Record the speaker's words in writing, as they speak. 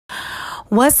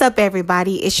What's up,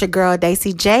 everybody? It's your girl,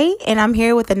 Daisy J, and I'm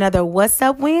here with another What's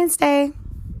Up Wednesday.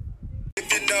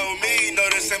 If you know me, know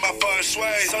this ain't my feng shui.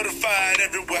 Certified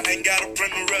everywhere, ain't got a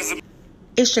print resume.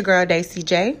 It's your girl, Daisy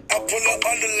J. I pull up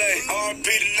underlay, RP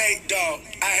to Nate, dog.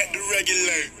 I had to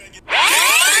regulate.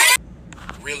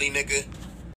 Really, nigga?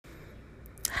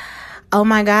 Oh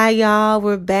my God, y'all,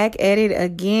 we're back at it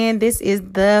again. This is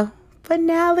the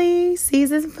finale,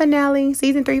 season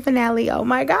 3 finale. Oh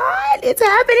my God, it's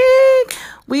happening.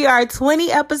 We are 20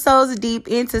 episodes deep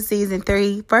into season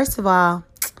 3. First of all,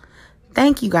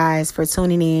 thank you guys for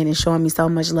tuning in and showing me so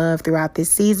much love throughout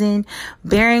this season,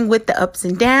 bearing with the ups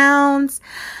and downs.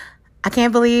 I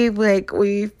can't believe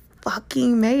we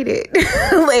fucking made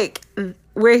it.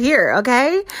 We're here,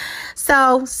 okay?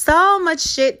 So much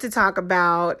shit to talk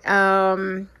about.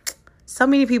 So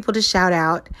many people to shout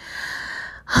out.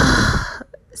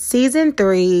 Season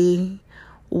 3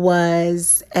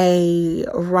 was a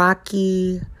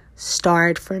rocky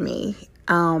start for me.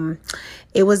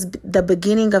 It was the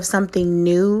beginning of something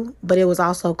new, but it was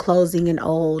also closing an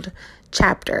old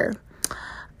chapter.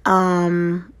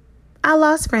 I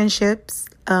lost friendships,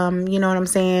 you know what I'm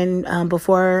saying,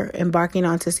 before embarking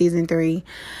onto season 3,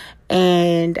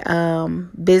 and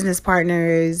business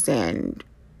partners and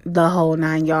the whole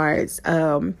 9 yards.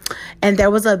 And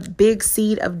there was a big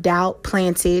seed of doubt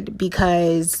planted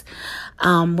because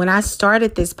when I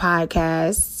started this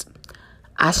podcast,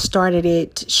 I started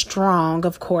it strong,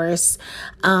 of course.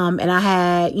 And I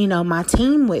had, my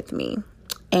team with me.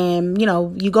 And,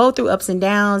 you go through ups and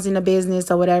downs in a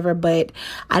business or whatever, but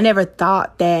I never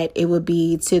thought that it would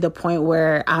be to the point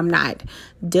where I'm not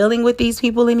dealing with these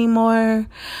people anymore.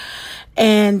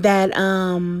 And that,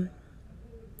 I'm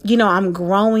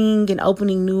growing and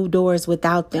opening new doors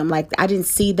without them. I didn't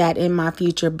see that in my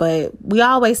future, but we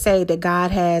always say that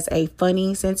God has a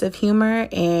funny sense of humor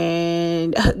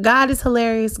and God is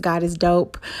hilarious. God is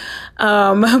dope.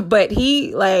 But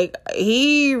he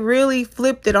really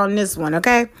flipped it on this one.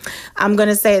 Okay. I'm going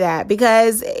to say that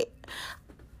because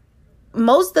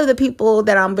most of the people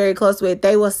that I'm very close with,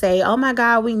 they will say, oh my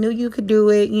God, we knew you could do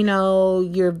it.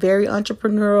 You're very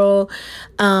entrepreneurial.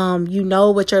 You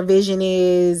know what your vision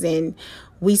is. And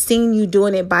we seen you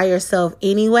doing it by yourself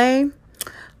anyway.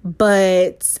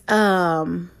 But,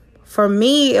 for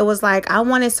me, it was I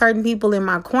wanted certain people in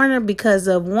my corner because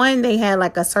of one, they had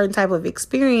a certain type of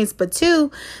experience, but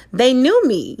two, they knew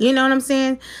me, you know what I'm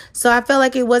saying? So I felt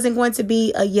like it wasn't going to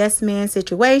be a yes man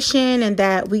situation and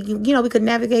that we could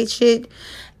navigate shit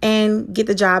and get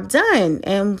the job done.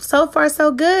 And so far,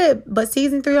 so good. But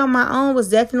season 3 on my own was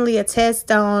definitely a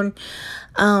test on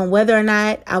whether or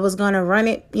not I was going to run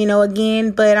it,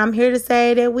 again. But I'm here to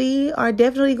say that we are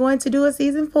definitely going to do a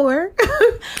season 4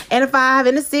 and a 5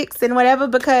 and a 6 and whatever,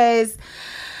 because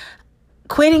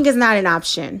quitting is not an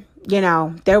option.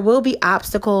 There will be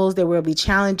obstacles, there will be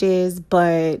challenges,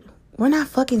 but we're not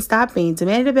fucking stopping.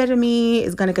 Demand a Better Me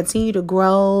is going to continue to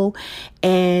grow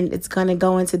and it's going to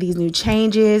go into these new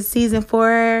changes. Season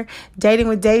 4, Dating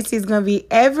with Daisy, is going to be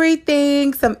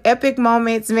everything. Some epic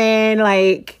moments, man.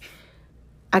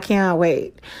 I can't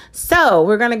wait. So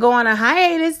we're going to go on a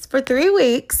hiatus for 3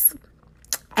 weeks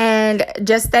and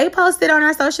just stay posted on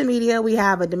our social media. We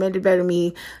have a Demand a Better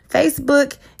Me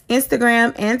Facebook,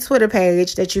 Instagram, and Twitter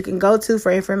page that you can go to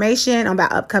for information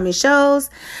about upcoming shows,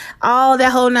 all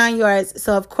that whole 9 yards.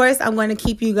 So of course, I'm going to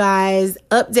keep you guys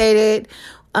updated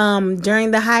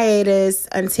during the hiatus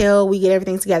until we get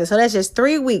everything together. So that's just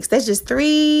 3 weeks. That's just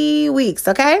 3 weeks.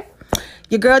 Okay.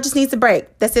 Your girl just needs a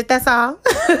break. That's it. That's all.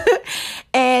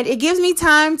 And it gives me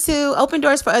time to open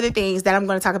doors for other things that I'm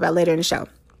going to talk about later in the show.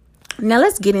 Now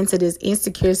let's get into this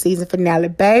Insecure season finale,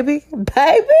 baby.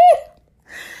 Baby.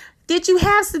 Did you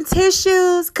have some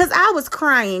tissues? Because I was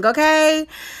crying, okay?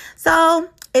 So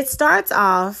it starts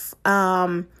off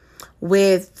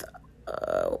with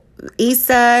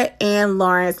Issa and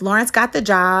Lawrence. Lawrence got the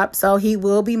job, so he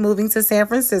will be moving to San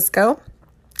Francisco.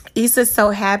 Issa's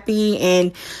so happy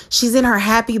and she's in her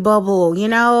happy bubble,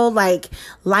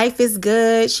 life is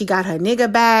good. She got her nigga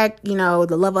back,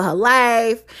 the love of her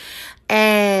life.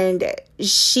 And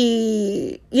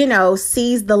she,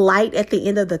 sees the light at the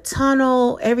end of the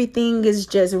tunnel. Everything is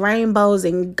just rainbows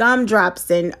and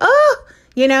gumdrops and,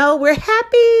 we're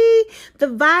happy. The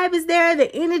vibe is there.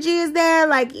 The energy is there.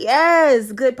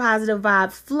 Yes, good positive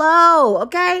vibes flow.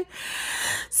 Okay.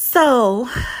 So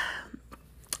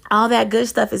all that good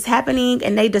stuff is happening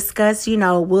and they discuss,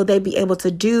 will they be able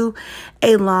to do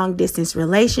a long distance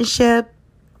relationship?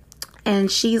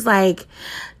 And she's like,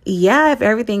 yeah, if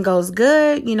everything goes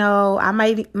good, I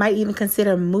might even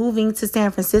consider moving to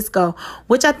San Francisco,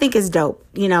 which I think is dope.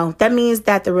 That means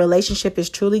that the relationship is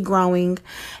truly growing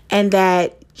and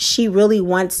that she really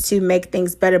wants to make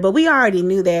things better. But we already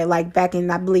knew that, like back in,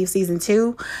 I believe, season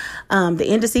 2, the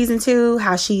end of season 2,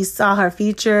 how she saw her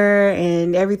future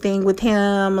and everything with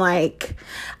him. Like,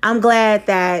 I'm glad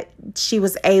that she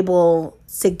was able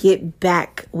to get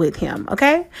back with him.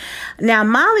 Okay. Now,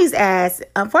 Molly's ass,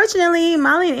 unfortunately,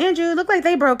 Molly and Andrew look like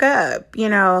they broke up,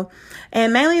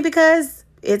 and mainly because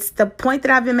it's the point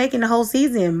that I've been making the whole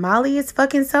season. Molly is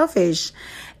fucking selfish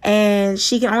and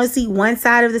she can only see one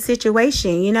side of the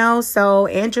situation, so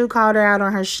Andrew called her out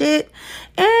on her shit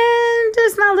and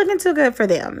it's not looking too good for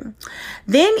them.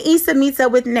 Then Issa meets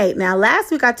up with Nate. Now,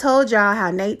 last week I told y'all how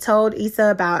Nate told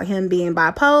Issa about him being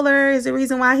bipolar is the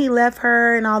reason why he left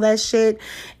her and all that shit.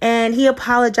 And he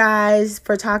apologized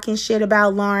for talking shit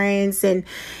about Lawrence and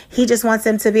he just wants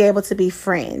them to be able to be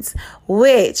friends,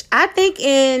 which I think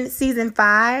in season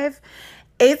 5,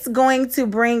 it's going to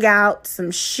bring out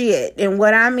some shit. And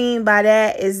what I mean by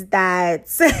that is that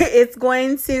season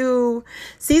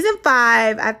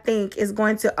 5, I think, is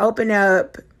going to open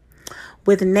up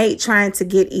with Nate trying to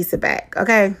get Issa back.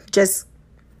 Okay. Just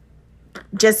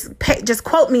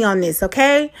quote me on this.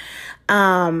 Okay.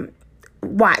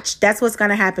 Watch. That's what's going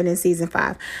to happen in season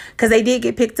 5. Cause they did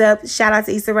get picked up. Shout out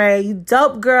to Issa Rae. You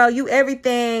dope girl. You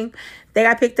everything. They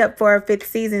got picked up for a 5th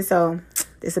season. So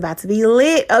it's about to be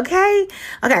lit, okay?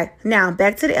 Okay, now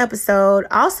back to the episode.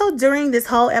 Also, during this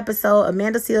whole episode,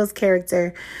 Amanda Seales'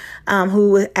 character,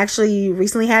 who actually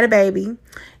recently had a baby,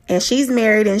 and she's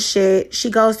married and shit,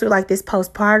 she goes through like this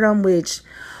postpartum, which,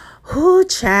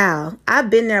 child,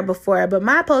 I've been there before, but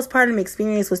my postpartum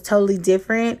experience was totally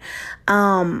different.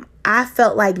 I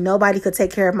felt like nobody could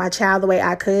take care of my child the way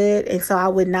I could, and so I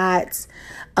would not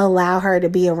allow her to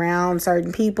be around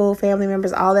certain people, family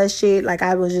members, all that shit. Like,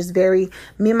 I was just me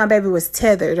and my baby was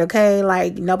tethered, okay?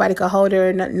 Like, nobody could hold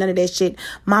her, none of that shit.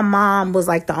 My mom was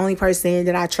like the only person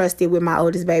that I trusted with my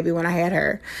oldest baby when I had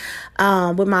her.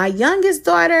 With my youngest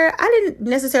daughter, I didn't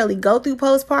necessarily go through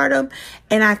postpartum,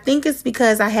 and I think it's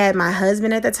because I had my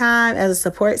husband at the time as a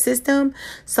support system,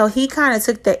 so he kind of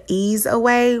took the ease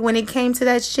away when it came to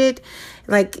that shit.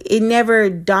 Like, it never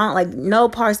dawned, like, no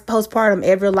postpartum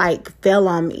ever, like, fell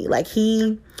on me. Like,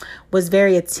 he was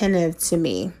very attentive to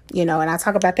me, and I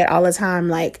talk about that all the time.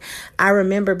 Like, I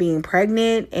remember being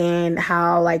pregnant and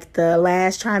how, like, the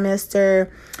last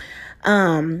trimester,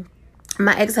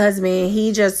 my ex-husband,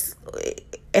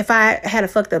 if I had a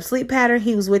fucked up sleep pattern,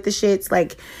 he was with the shits.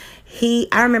 Like,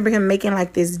 I remember him making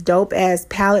like this dope ass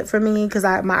pallet for me because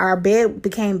our bed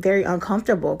became very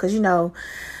uncomfortable because,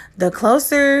 the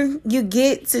closer you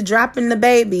get to dropping the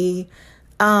baby,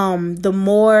 the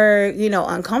more,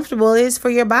 uncomfortable it is for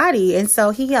your body. And so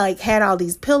he like had all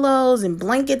these pillows and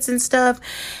blankets and stuff.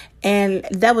 And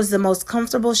that was the most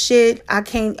comfortable shit.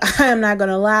 I'm not going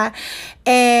to lie.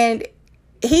 And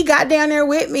he got down there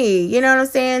with me, you know what I'm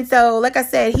saying? So like I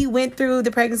said, he went through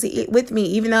the pregnancy with me,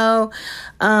 even though,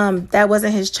 that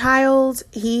wasn't his child.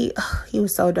 He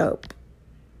was so dope.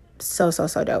 So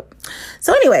dope.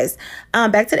 So anyways,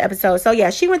 back to the episode. So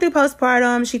yeah, she went through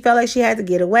postpartum. She felt like she had to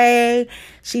get away.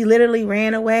 She literally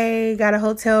ran away, got a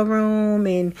hotel room,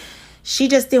 and she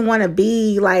just didn't want to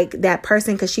be like that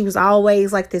person because she was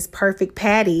always like this perfect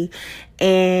Patty.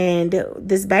 And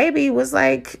this baby was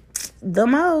like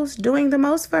doing the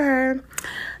most for her.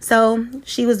 So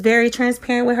she was very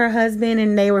transparent with her husband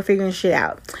and they were figuring shit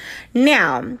out.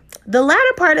 Now, the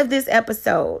latter part of this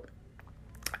episode,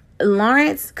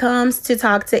 Lawrence comes to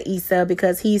talk to Issa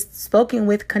because he's spoken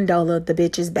with Condola. The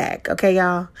bitch is back. Okay,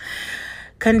 y'all.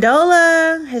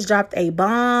 Condola has dropped a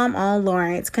bomb on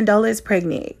Lawrence. Condola is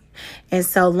pregnant. And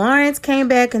so Lawrence came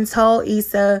back and told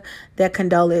Issa that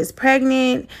Condola is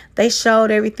pregnant. They showed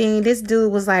everything. This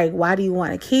dude was like, why do you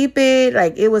want to keep it?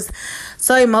 Like, it was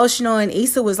so emotional. And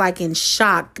Issa was like in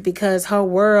shock because her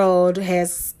world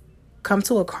has come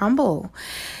to a crumble.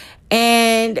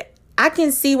 And I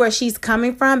can see where she's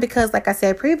coming from because, like I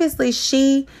said previously,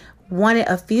 she wanted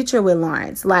a future with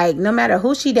Lawrence. Like, no matter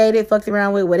who she dated, fucked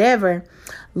around with, whatever,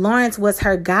 Lawrence was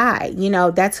her guy.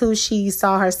 That's who she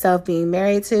saw herself being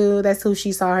married to. That's who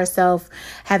she saw herself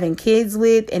having kids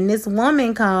with. And this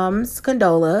woman comes,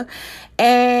 Condola,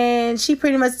 and she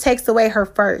pretty much takes away her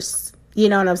first. You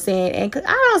know what I'm saying? And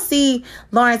I don't see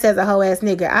Lawrence as a hoe ass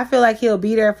nigga. I feel like he'll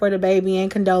be there for the baby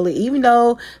and Condola, even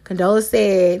though Condola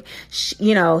said,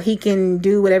 he can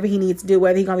do whatever he needs to do,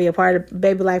 whether he's going to be a part of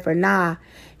baby life or not.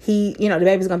 The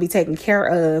baby's going to be taken care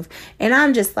of. And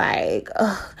I'm just like,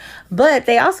 ugh. But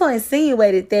they also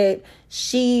insinuated that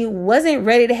she wasn't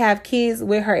ready to have kids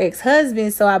with her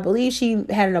ex-husband. So I believe she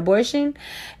had an abortion.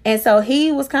 And so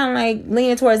he was kind of like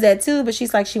leaning towards that too. But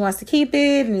she's like, she wants to keep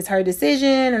it and it's her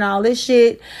decision and all this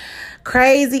shit.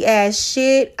 Crazy ass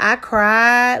shit. I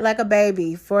cried like a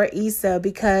baby for Issa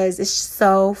because it's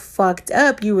so fucked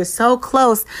up. You were so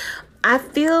close. I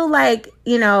feel like,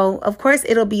 you know, of course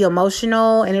it'll be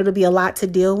emotional and it'll be a lot to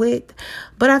deal with.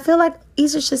 But I feel like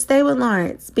Issa should stay with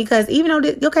Lawrence because even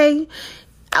though, okay,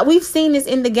 we've seen this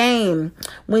in the game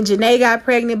when Janae got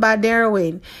pregnant by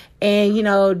Derwin. And, you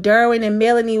know, Derwin and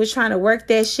Melanie was trying to work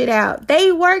that shit out.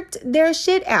 They worked their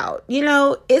shit out. You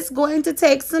know, it's going to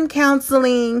take some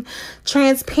counseling,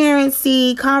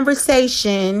 transparency,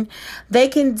 conversation. They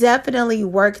can definitely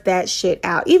work that shit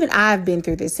out. Even I've been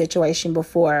through this situation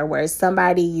before where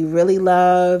somebody you really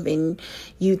love and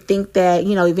you think that,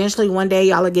 you know, eventually one day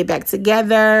y'all will get back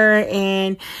together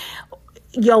and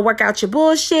you'll work out your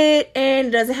bullshit and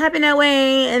it doesn't happen that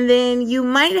way. And then you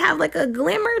might have like a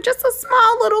glimmer, just a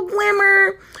small little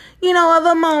glimmer, you know, of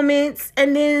a moment.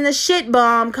 And then the shit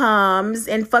bomb comes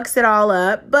and fucks it all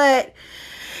up. But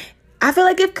I feel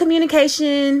like if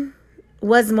communication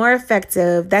was more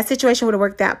effective, that situation would have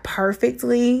worked out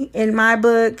perfectly in my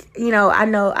book. You know,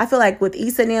 I feel like with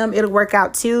Issa and them, it'll work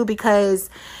out too because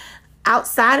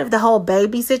outside of the whole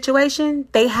baby situation,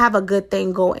 they have a good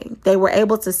thing going. They were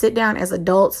able to sit down as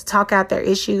adults, talk out their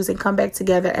issues, and come back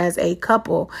together as a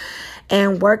couple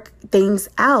and work things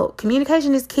out.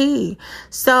 Communication is key.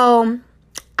 So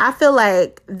I feel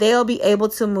like they'll be able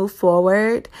to move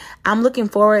forward. I'm looking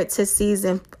forward to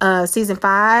season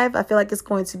 5. I feel like it's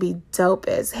going to be dope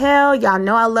as hell. Y'all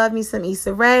know I love me some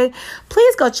Issa Rae.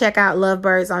 Please go check out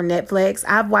Lovebirds on Netflix.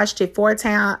 I've watched it 4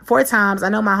 times. I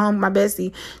know my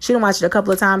bestie, she done watched it a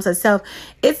couple of times herself.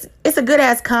 It's a good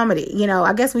ass comedy. You know,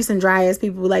 I guess we some dry ass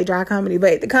people who like dry comedy,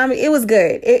 but the comedy, it was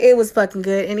good. It was fucking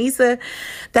good. And Issa,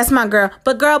 that's my girl.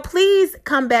 But girl, please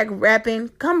come back rapping.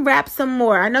 Come rap some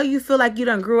more. I know you feel like you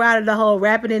done grew out of the whole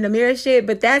rapping in the mirror shit,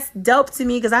 but that's dope to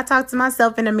me because I talk to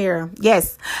myself in the mirror.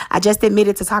 Yes, I just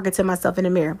admitted to talking to myself in the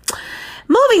mirror.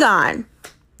 Moving on.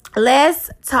 Let's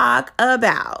talk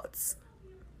about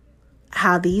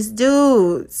how these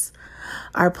dudes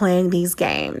are playing these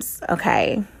games.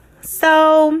 Okay.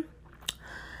 So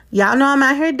y'all know I'm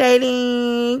out here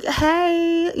dating.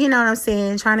 Hey, you know what I'm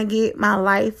saying? Trying to get my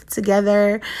life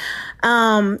together.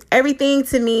 Everything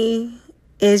to me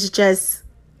is just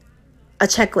a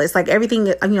checklist. Like everything,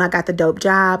 you know, I got the dope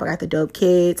job. I got the dope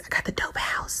kids. I got the dope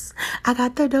house. I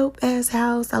got the dope ass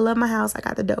house. I love my house. I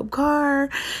got the dope car.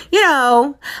 You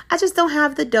know, I just don't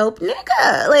have the dope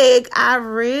nigga. Like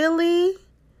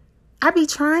I be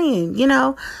trying, you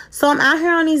know. So I'm out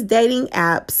here on these dating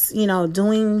apps, you know,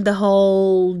 doing the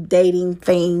whole dating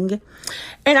thing.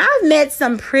 And I've met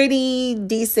some pretty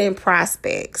decent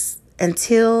prospects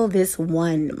until this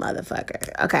one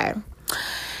motherfucker. Okay.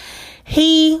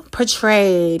 He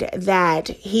portrayed that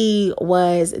he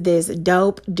was this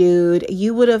dope dude.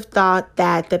 You would have thought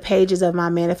that the pages of my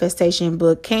manifestation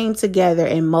book came together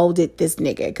and molded this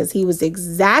nigga because he was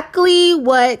exactly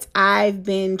what I've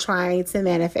been trying to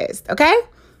manifest. Okay?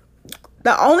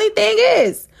 The only thing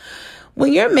is,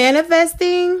 when you're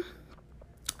manifesting,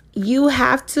 you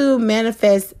have to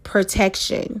manifest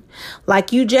protection.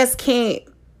 Like, you just can't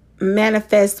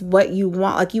manifest what you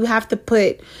want. Like, you have to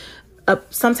put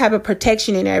some type of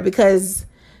protection in there because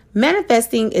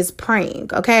manifesting is praying.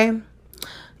 Okay,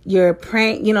 you're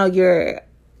praying. You know,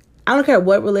 I don't care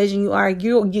what religion you are.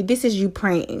 This is you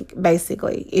praying.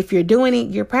 Basically, if you're doing it,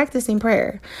 you're practicing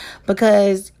prayer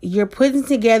because you're putting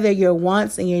together your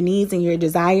wants and your needs and your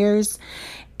desires,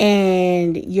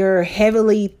 and you're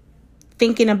heavily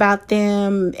thinking about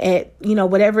them at, you know,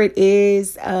 whatever it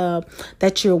is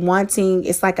that you're wanting.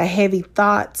 It's like a heavy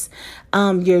thought.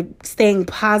 You're staying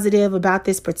positive about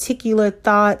this particular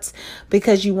thought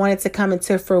because you want it to come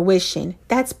into fruition.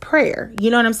 That's prayer. You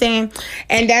know what I'm saying?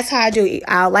 And that's how I do it.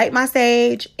 I'll light my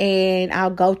sage and I'll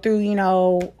go through, you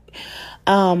know,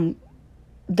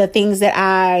 the things that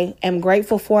I am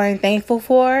grateful for and thankful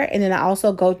for. And then I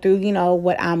also go through, you know,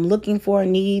 what I'm looking for,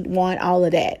 need, want, all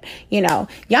of that. You know,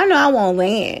 y'all know I want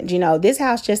land. You know, this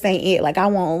house just ain't it. Like, I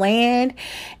want land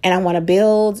and I want to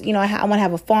build, you know, I want to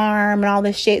have a farm and all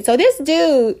this shit. So this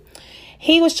dude,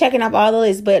 he was checking off all the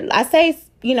lists. But I say,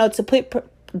 you know,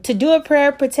 to do a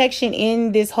prayer protection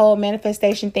in this whole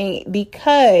manifestation thing,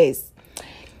 because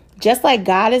just like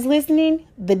God is listening,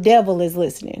 the devil is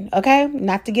listening. Okay?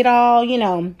 Not to get all, you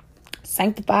know,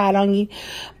 sanctified on you,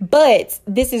 but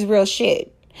this is real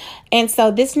shit. And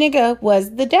so this nigga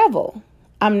was the devil.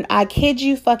 I kid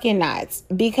you fucking not.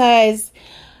 Because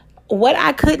what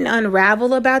I couldn't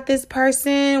unravel about this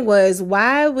person was,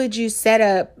 why would you set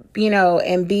up,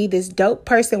 and be this dope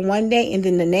person one day, and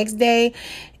then the next day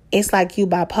it's like you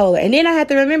bipolar. And then I had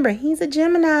to remember, he's a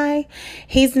Gemini.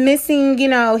 He's missing,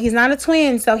 he's not a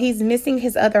twin, so he's missing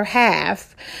his other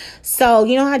half. So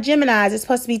you know how Geminis, it's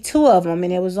supposed to be two of them,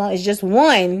 and it's just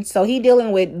one. So he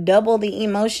dealing with double the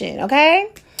emotion, okay?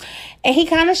 And he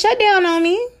kind of shut down on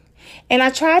me. And I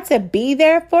tried to be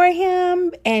there for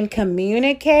him and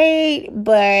communicate,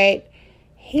 but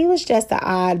he was just an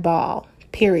oddball,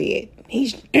 period.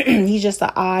 He's just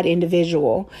an odd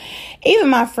individual. Even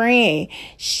my friend,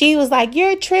 she was like,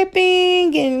 you're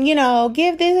tripping, and,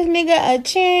 give this nigga a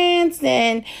chance.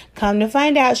 And come to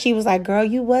find out, she was like, girl,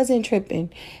 you wasn't tripping.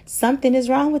 Something is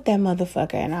wrong with that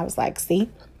motherfucker. And I was like, see?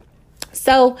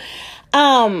 So,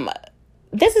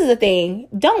 this is the thing.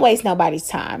 Don't waste nobody's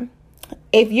time.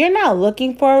 If you're not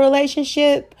looking for a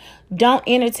relationship, don't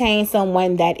entertain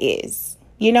someone that is.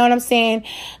 You know what I'm saying?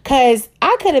 Because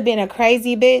I could have been a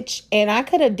crazy bitch and I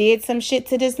could have did some shit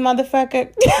to this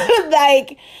motherfucker.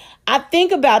 Like, I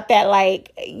think about that.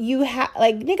 Like, nigga, I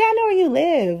know where you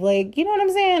live. Like, you know what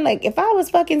I'm saying? Like, if I was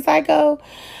fucking psycho,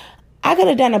 I could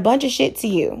have done a bunch of shit to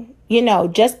you.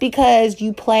 Just because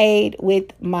you played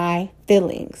with my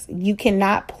feelings. You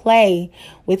cannot play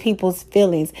with people's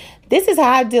feelings. This is how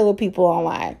I deal with people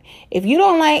online. If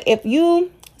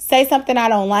you say something I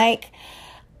don't like,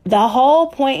 the whole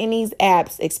point in these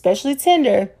apps, especially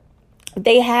Tinder,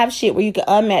 they have shit where you can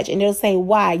unmatch and they'll say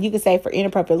why. You could say for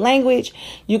inappropriate language.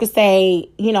 You could say,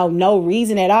 no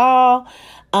reason at all.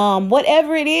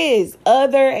 Whatever it is,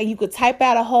 and you could type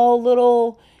out a whole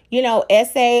little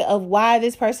essay of why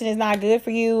this person is not good for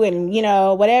you and,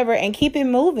 whatever, and keep it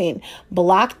moving.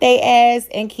 Block they ass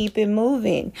and keep it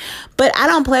moving. But I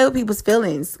don't play with people's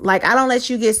feelings. Like, I don't let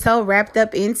you get so wrapped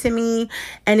up into me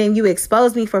and then you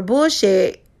expose me for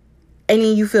bullshit and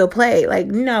then you feel played. Like,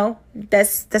 no,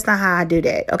 that's not how I do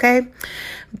that. Okay.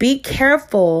 Be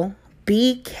careful.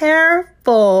 Be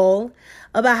careful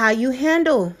about how you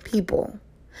handle people,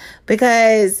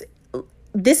 because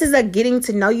this is a getting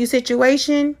to know you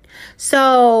situation.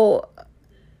 So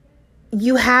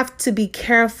you have to be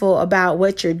careful about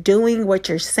what you're doing, what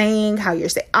you're saying, how you're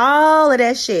saying, all of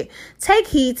that shit. Take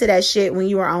heed to that shit when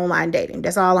you are online dating.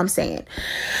 That's all I'm saying.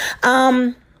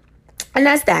 And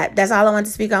that's that. That's all I want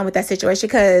to speak on with that situation,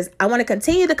 because I want to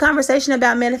continue the conversation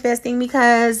about manifesting,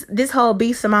 because this whole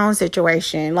B. Simone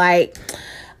situation, like,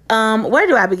 where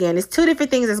do I begin? It's two different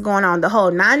things that's going on. The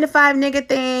whole 9-to-5 nigga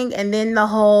thing, and then the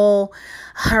whole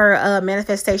her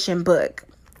manifestation book.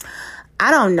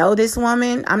 I don't know this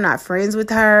woman. I'm not friends with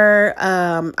her.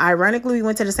 Ironically, we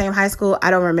went to the same high school.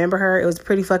 I don't remember her. It was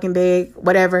pretty fucking big.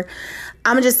 Whatever.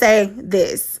 I'm gonna just say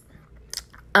this.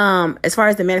 As far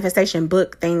as the manifestation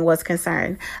book thing was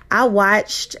concerned, I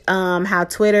watched how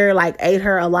Twitter ate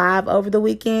her alive over the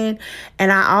weekend,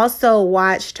 and I also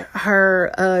watched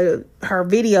her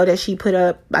video that she put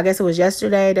up. I guess it was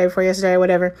yesterday, day before yesterday,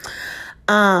 whatever.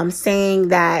 Saying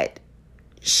that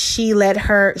she let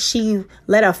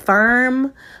a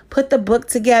firm put the book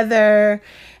together,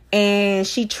 and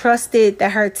she trusted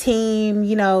that her team,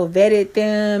 vetted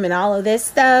them and all of this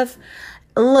stuff.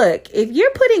 Look, if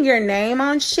you're putting your name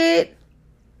on shit,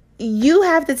 you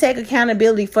have to take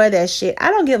accountability for that shit. I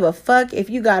don't give a fuck if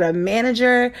you got a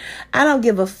manager. I don't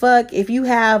give a fuck if you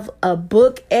have a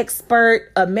book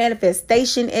expert, a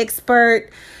manifestation expert.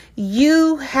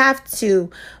 You have to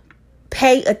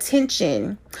pay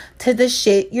attention to the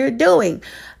shit you're doing.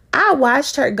 I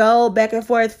watched her go back and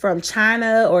forth from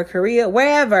China or Korea,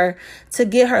 wherever, to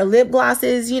get her lip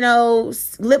glosses,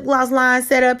 lip gloss line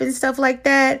set up and stuff like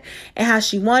that, and how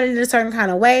she wanted it a certain kind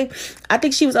of way. I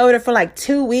think she was over there for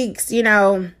 2 weeks,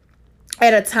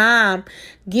 at a time,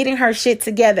 getting her shit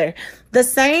together. The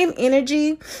same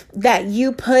energy that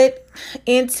you put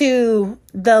into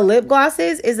the lip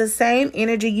glosses is the same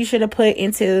energy you should have put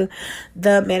into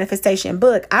the manifestation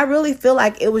book. I really feel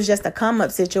like it was just a come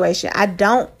up situation. I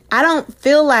don't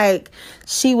feel like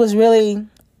she was really,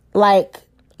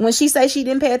 when she say she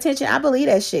didn't pay attention, I believe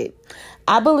that shit.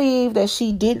 I believe that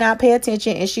she did not pay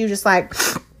attention, and she was just like,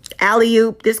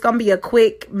 alley-oop, this gonna be a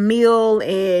quick meal,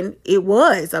 and it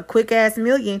was a quick ass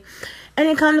million. And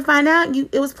then come to find out,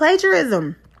 it was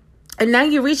plagiarism. And now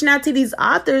you're reaching out to these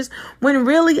authors when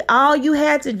really all you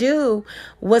had to do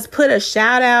was put a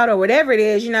shout out or whatever it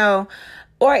is,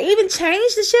 or even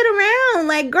change the shit around.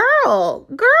 Like, girl,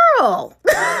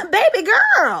 baby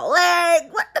girl,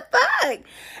 what the fuck?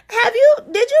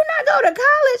 Did you not go to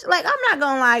college? I'm not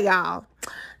gonna lie, y'all.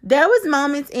 There was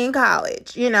moments in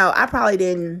college, I probably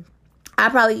didn't I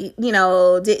probably,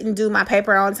 didn't do my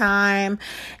paper on time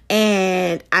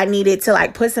and I needed to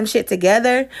like put some shit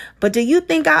together. But do you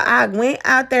think I went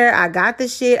out there, I got the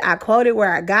shit, I quoted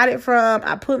where I got it from,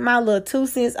 I put my little 2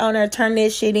 cents on there, turn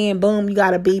that shit in, boom, you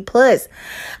got a B plus.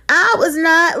 I was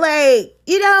not like,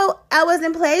 I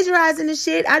wasn't plagiarizing the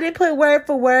shit. I didn't put word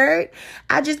for word.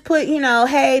 I just put,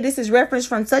 hey, this is reference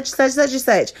from such, such, such and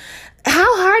such.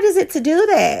 How hard is it to do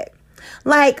that?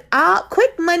 Like, all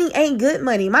quick money ain't good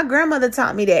money. My grandmother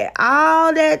taught me that.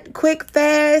 All that quick,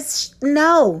 fast,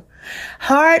 no.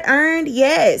 Hard earned,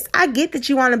 yes. I get that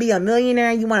you want to be a millionaire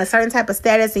and you want a certain type of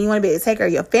status and you want to be able to take care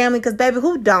of your family. Because, baby,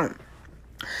 who don't?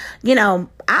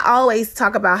 I always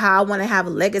talk about how I want to have a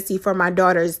legacy for my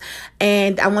daughters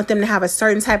and I want them to have a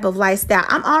certain type of lifestyle.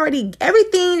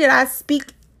 Everything that I speak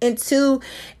into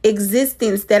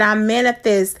existence, that I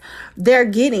manifest, they're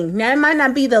getting. Now, it might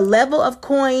not be the level of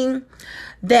coin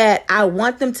that I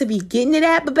want them to be getting it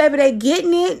at, but baby, they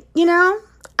getting it,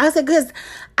 I said, because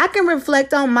I can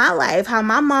reflect on my life, how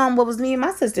my mom, what was me and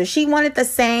my sister, she wanted the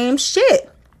same shit.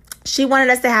 She wanted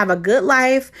us to have a good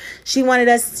life. She wanted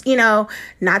us,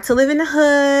 not to live in the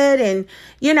hood and,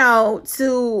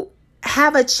 to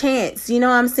have a chance,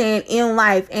 in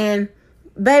life. And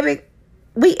baby,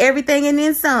 we everything and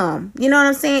then some. You know what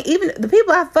I'm saying? Even the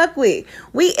people I fuck with,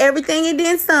 we everything and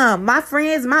then some. My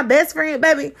friends, my best friend,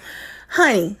 baby,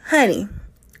 honey,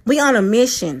 we on a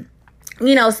mission.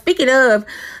 Speaking of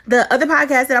the other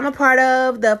podcast that I'm a part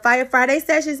of, the Fire Friday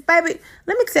sessions, baby,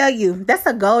 let me tell you, that's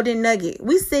a golden nugget.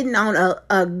 We sitting on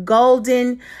a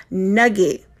golden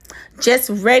nugget,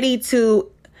 just ready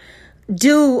to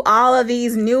do all of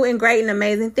these new and great and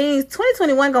amazing things.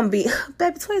 2021 gonna be,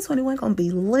 baby, 2021 gonna be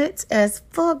lit as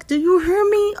fuck. Do you hear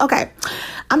me? Okay,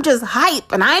 I'm just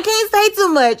hype, and I can't say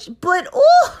too much, but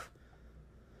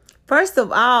first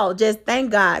of all, just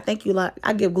thank God. Thank you, Lord.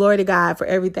 I give glory to God for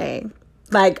everything.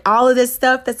 Like all of this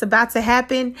stuff that's about to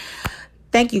happen.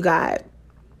 Thank you, God.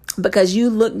 Because you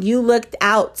looked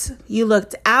out. You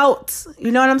looked out.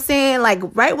 You know what I'm saying? Like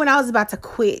right when I was about to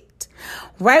quit.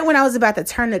 Right when I was about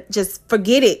to just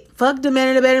forget it. Fuck the man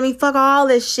in the bed of me. Fuck all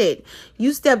this shit.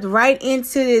 You stepped right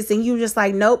into this and you just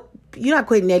like, nope, you're not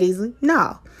quitting that easily.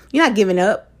 No, you're not giving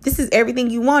up. This is everything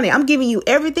you wanted. I'm giving you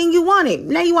everything you wanted.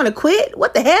 Now you want to quit?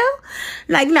 What the hell?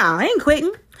 Like, no, I ain't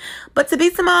quitting. But to be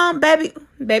Simone,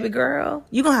 baby girl,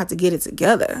 you're going to have to get it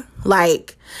together.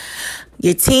 Like,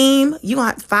 your team, you going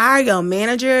to have to fire your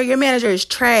manager. Your manager is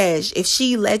trash if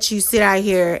she lets you sit out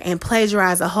here and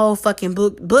plagiarize a whole fucking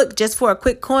book just for a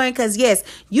quick coin. Because, yes,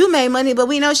 you made money, but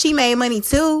we know she made money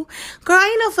too. Girl,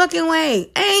 ain't no fucking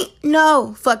way. Ain't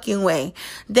no fucking way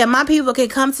that my people can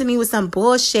come to me with some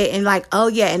bullshit and like, oh,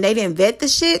 yeah, and they didn't vet the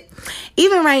shit.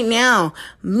 Even right now,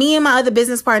 me and my other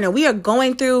business partner, we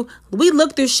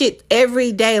look through shit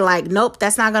every day like, nope,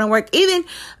 that's not going to work. Even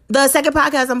the second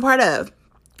podcast I'm part of.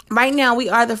 Right now, we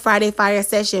are the Friday Fire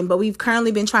session, but we've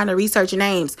currently been trying to research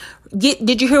names.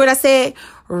 Did you hear what I said?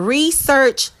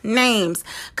 Research names.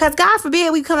 Because God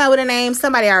forbid we come out with a name,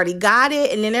 somebody already got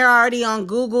it, and then they're already on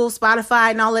Google,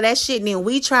 Spotify, and all of that shit, and then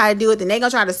we try to do it, then they're going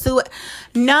to try to sue it.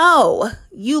 No.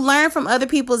 You learn from other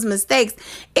people's mistakes.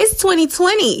 It's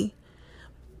 2020.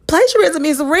 Plagiarism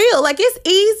is real. Like, it's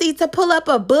easy to pull up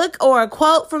a book or a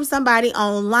quote from somebody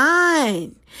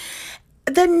online.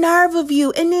 The nerve of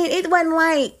you. And then it wasn't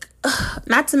like,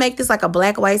 not to make this like a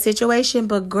black-white situation,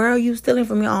 but girl, you stealing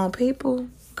from your own people.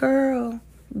 Girl.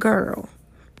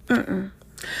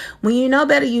 When you know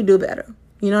better, you do better.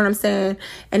 You know what I'm saying?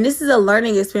 And this is a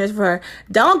learning experience for her.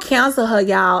 Don't cancel her,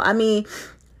 y'all. I mean,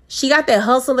 she got that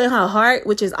hustle in her heart,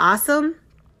 which is awesome.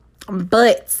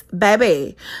 But,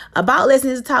 baby, about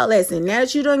lessons is a taught lesson. Now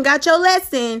that you done got your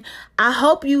lesson, I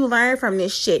hope you learn from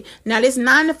this shit. Now, this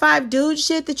 9-to-5 dude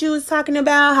shit that you was talking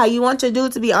about, how you want your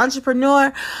dude to be an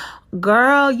entrepreneur,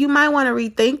 girl, you might want to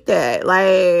rethink that.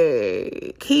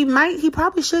 Like, he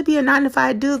probably should be a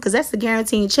 9-to-5 dude because that's a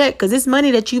guaranteed check. Because it's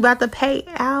money that you about to pay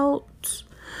out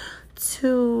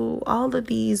to all of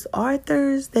these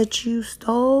authors that you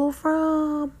stole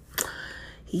from.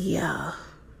 Yeah.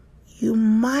 You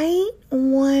might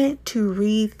want to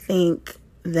rethink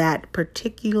that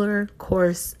particular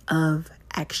course of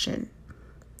action.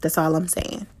 That's all I'm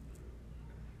saying.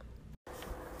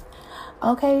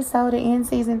 Okay, so to end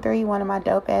season 3, one of my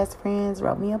dope ass friends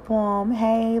wrote me a poem.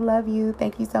 Hey, love you.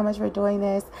 Thank you so much for doing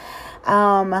this.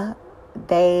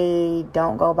 They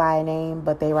don't go by a name,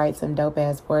 but they write some dope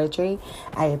ass poetry.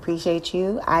 I appreciate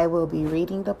you. I will be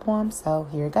reading the poem, so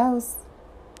here it goes.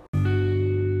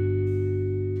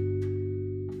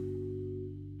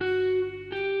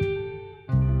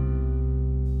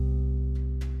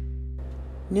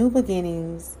 New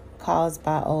beginnings caused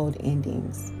by old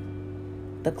endings.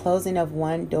 The closing of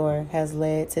one door has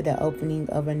led to the opening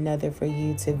of another for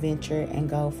you to venture and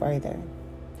go further.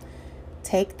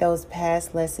 Take those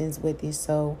past lessons with you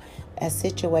so as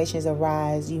situations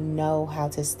arise, you know how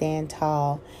to stand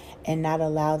tall and not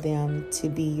allow them to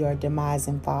be your demise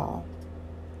and fall.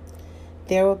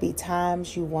 There will be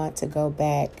times you want to go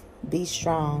back. Be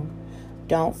strong.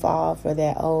 Don't fall for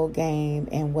that old game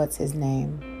and what's his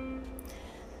name.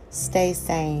 Stay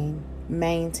sane,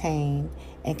 maintain,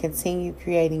 and continue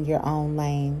creating your own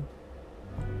lane.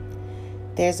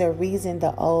 There's a reason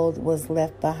the old was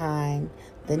left behind.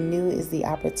 The new is the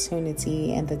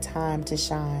opportunity and the time to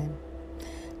shine.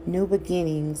 New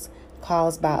beginnings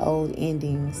caused by old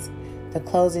endings. The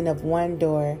closing of one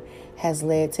door has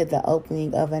led to the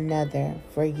opening of another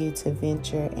for you to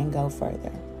venture and go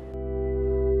further.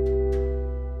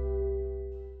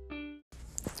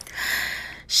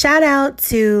 Shout out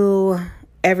to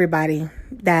everybody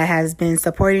that has been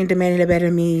supporting Demanding a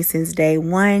Better Me since day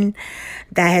one,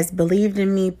 that has believed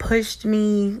in me, pushed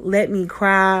me, let me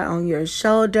cry on your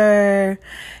shoulder,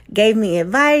 gave me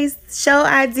advice, show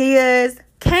ideas,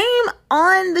 came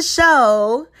on the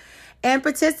show and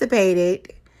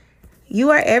participated.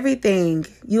 You are everything.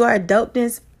 You are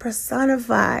dopeness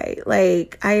personified.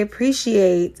 Like, I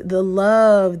appreciate the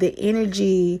love, the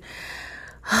energy,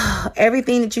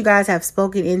 everything that you guys have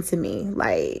spoken into me.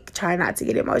 Like, try not to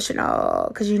get emotional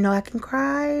because you know I can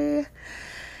cry.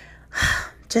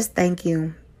 Just thank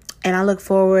you. And I look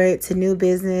forward to new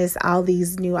business, all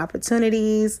these new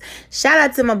opportunities. Shout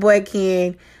out to my boy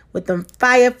Ken with them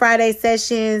Fire Friday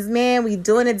sessions. Man, we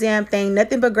doing a damn thing.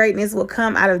 Nothing but greatness will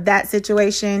come out of that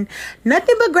situation.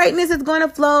 Nothing but greatness is going to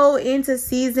flow into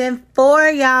season 4,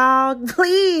 y'all.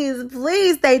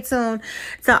 Please stay tuned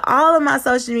to all of my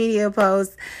social media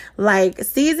posts. Like,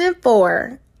 season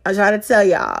 4, I'm trying to tell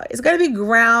y'all, it's going to be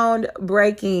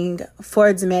groundbreaking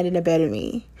for Demanding a Better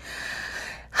Me.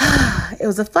 It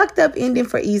was a fucked up ending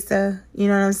for Issa, you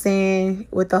know what I'm saying,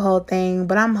 with the whole thing,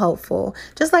 but I'm hopeful.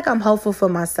 Just like I'm hopeful for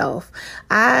myself.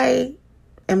 I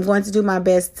am going to do my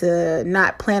best to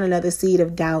not plant another seed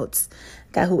of doubts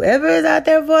that whoever is out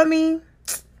there for me,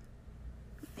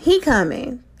 he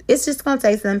coming. It's just going to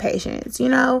take some patience, you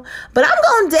know, but I'm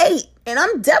going to date. And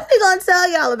I'm definitely going to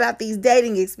tell y'all about these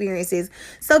dating experiences.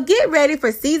 So get ready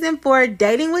for season 4,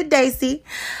 Dating with Daisy.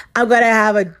 I'm going to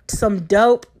have some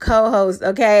dope co-hosts,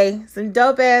 okay? Some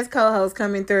dope-ass co-hosts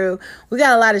coming through. We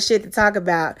got a lot of shit to talk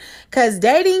about. Because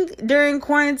dating during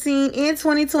quarantine in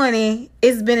 2020,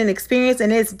 it's been an experience.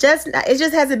 And it just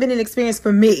hasn't been an experience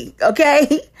for me,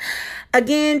 okay?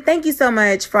 Again, thank you so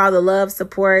much for all the love,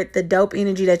 support, the dope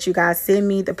energy that you guys send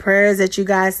me, the prayers that you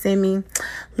guys send me.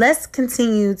 Let's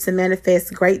continue to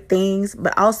manifest great things,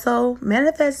 but also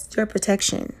manifest your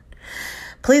protection.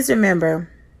 Please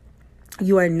remember,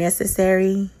 you are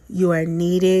necessary, you are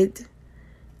needed,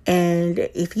 and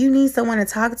if you need someone to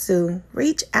talk to,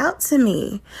 reach out to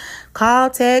me. Call,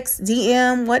 text,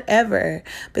 DM, whatever,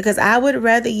 because I would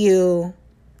rather you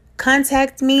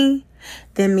contact me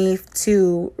than me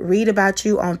to read about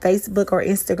you on Facebook or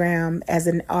Instagram as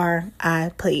an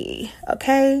RIP.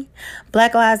 Okay?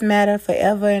 Black Lives Matter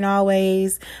forever and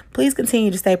always. Please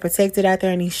continue to stay protected out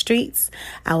there in these streets.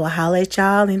 I will holler at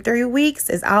y'all in 3 weeks.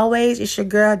 As always, it's your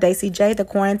girl, Daisy J, the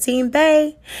Quarantine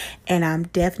Bae. And I'm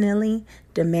definitely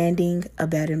demanding a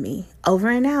better me. Over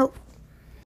and out.